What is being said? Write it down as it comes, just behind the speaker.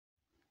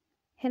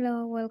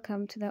Hello,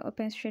 welcome to the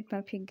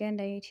OpenStreetMap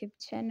Uganda YouTube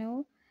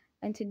channel,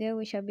 and today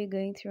we shall be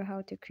going through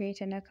how to create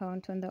an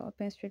account on the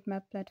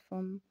OpenStreetMap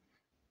platform.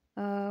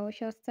 We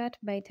shall start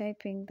by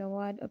typing the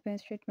word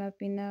OpenStreetMap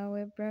in our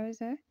web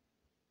browser,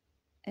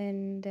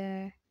 and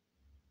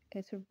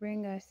it will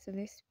bring us to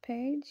this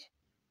page.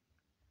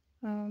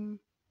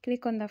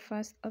 Click on the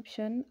first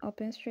option,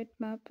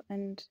 OpenStreetMap,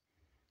 and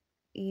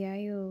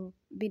you'll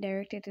be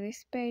directed to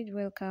this page.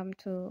 Welcome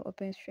to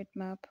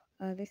OpenStreetMap.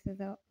 This is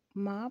the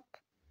map.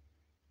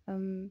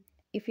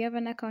 If you have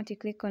an account, you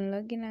click on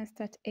login and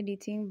start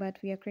editing, but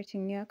we are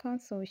creating new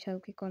account, so we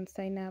shall click on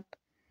sign up,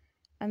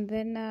 and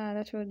then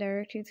that will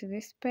direct you to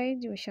this page.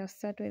 We shall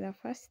start with the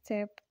first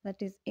step, that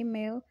is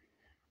email.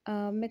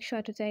 Make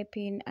sure to type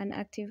in an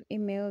active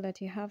email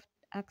that you have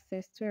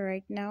access to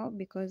right now,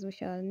 because we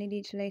shall need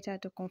it later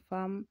to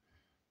confirm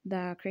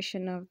the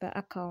creation of the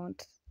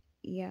account.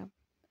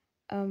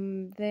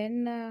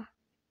 Then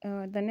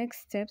the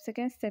next step,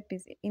 second step,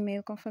 is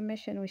email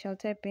confirmation. We shall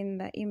type in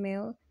the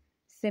email,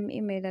 same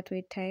email that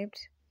we typed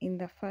in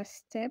the first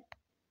step.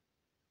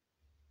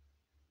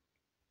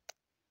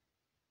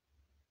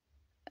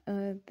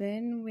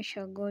 Then we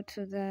shall go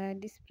to the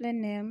display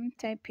name,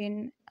 type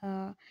in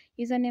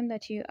username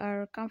that you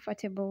are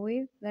comfortable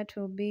with. That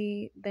will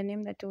be the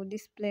name that will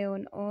display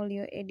on all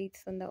your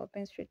edits on the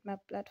OpenStreetMap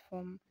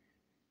platform.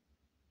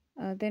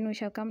 Then we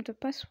shall come to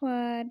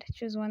password.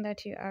 Choose one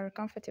that you are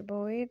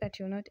comfortable with, that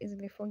you'll not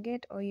easily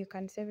forget, or you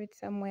can save it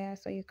somewhere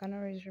so you can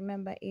always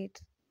remember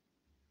it.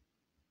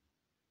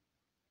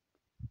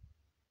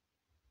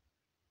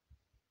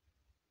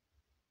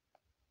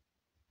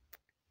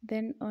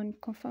 Then on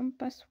confirm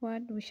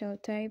password, we shall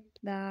type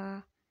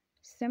the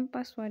same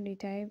password we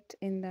typed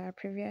in the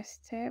previous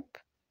step.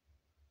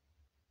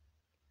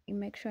 You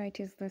make sure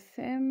it is the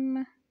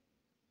same.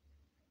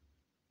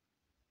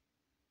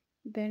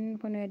 Then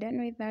when we're done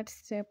with that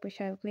step, we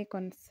shall click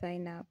on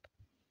sign up.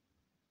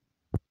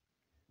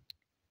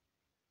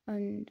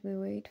 And we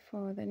wait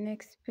for the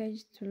next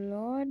page to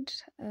load.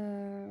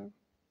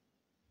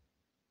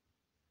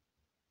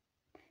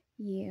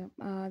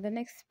 The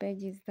next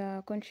page is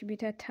the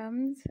contributor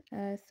terms.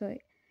 So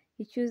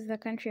you choose the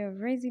country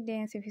of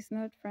residence. If it's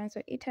not France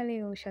or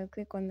Italy, we shall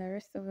click on the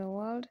rest of the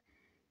world.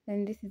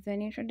 Then this is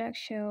an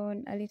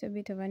introduction, a little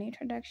bit of an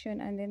introduction,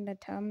 and then the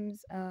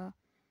terms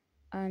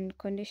and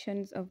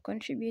conditions of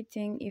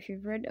contributing. If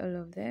you've read all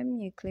of them,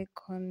 you click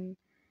on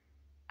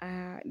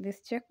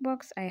this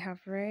checkbox, I have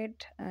read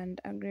and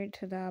agreed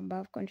to the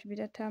above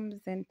contributor terms,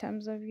 then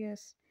terms of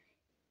use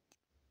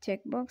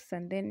checkbox,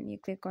 and then you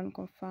click on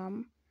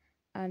confirm,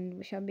 and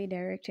we shall be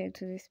directed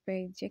to this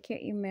page. Check your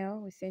email.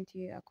 We sent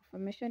you a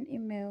confirmation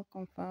email.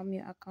 Confirm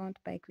your account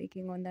by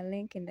clicking on the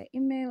link in the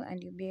email,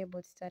 and you'll be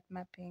able to start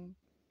mapping.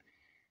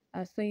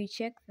 So you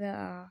check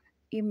the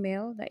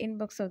email, the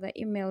inbox of the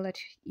email that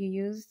you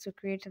use to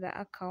create the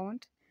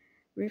account.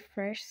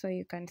 Refresh so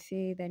you can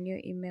see the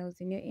new emails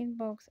in your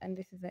inbox, and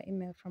this is the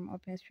email from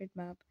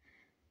OpenStreetMap.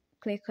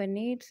 Click on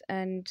it,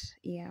 and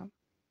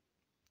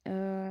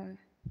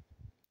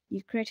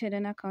you created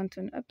an account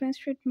on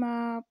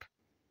OpenStreetMap.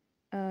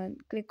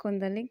 Click on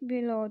the link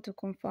below to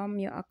confirm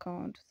your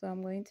account. So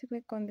I'm going to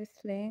click on this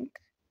link.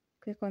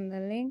 Click on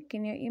the link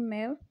in your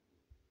email,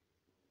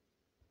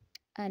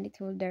 and it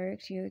will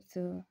direct you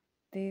to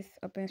this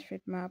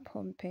OpenStreetMap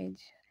homepage.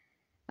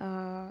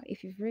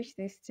 If you've reached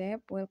this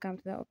step, welcome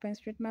to the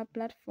OpenStreetMap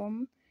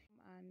platform,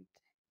 and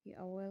you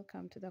are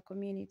welcome to the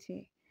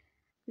community.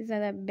 These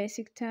are the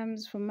basic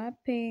terms for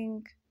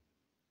mapping.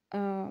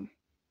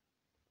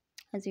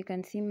 As you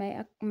can see,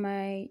 my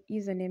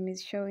username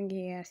is showing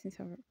here since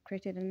I've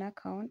created an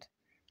account.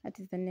 That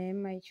is the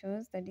name I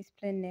chose, the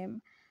display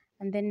name,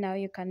 and then now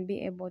you can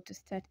be able to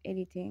start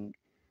editing.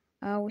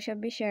 We shall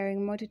be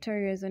sharing more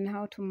tutorials on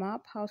how to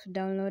map, how to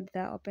download the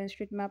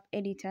OpenStreetMap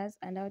editors,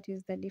 and how to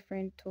use the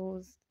different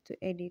tools to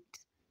edit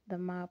the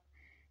map.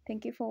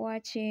 Thank you for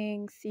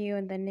watching. See you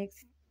in the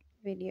next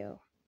video.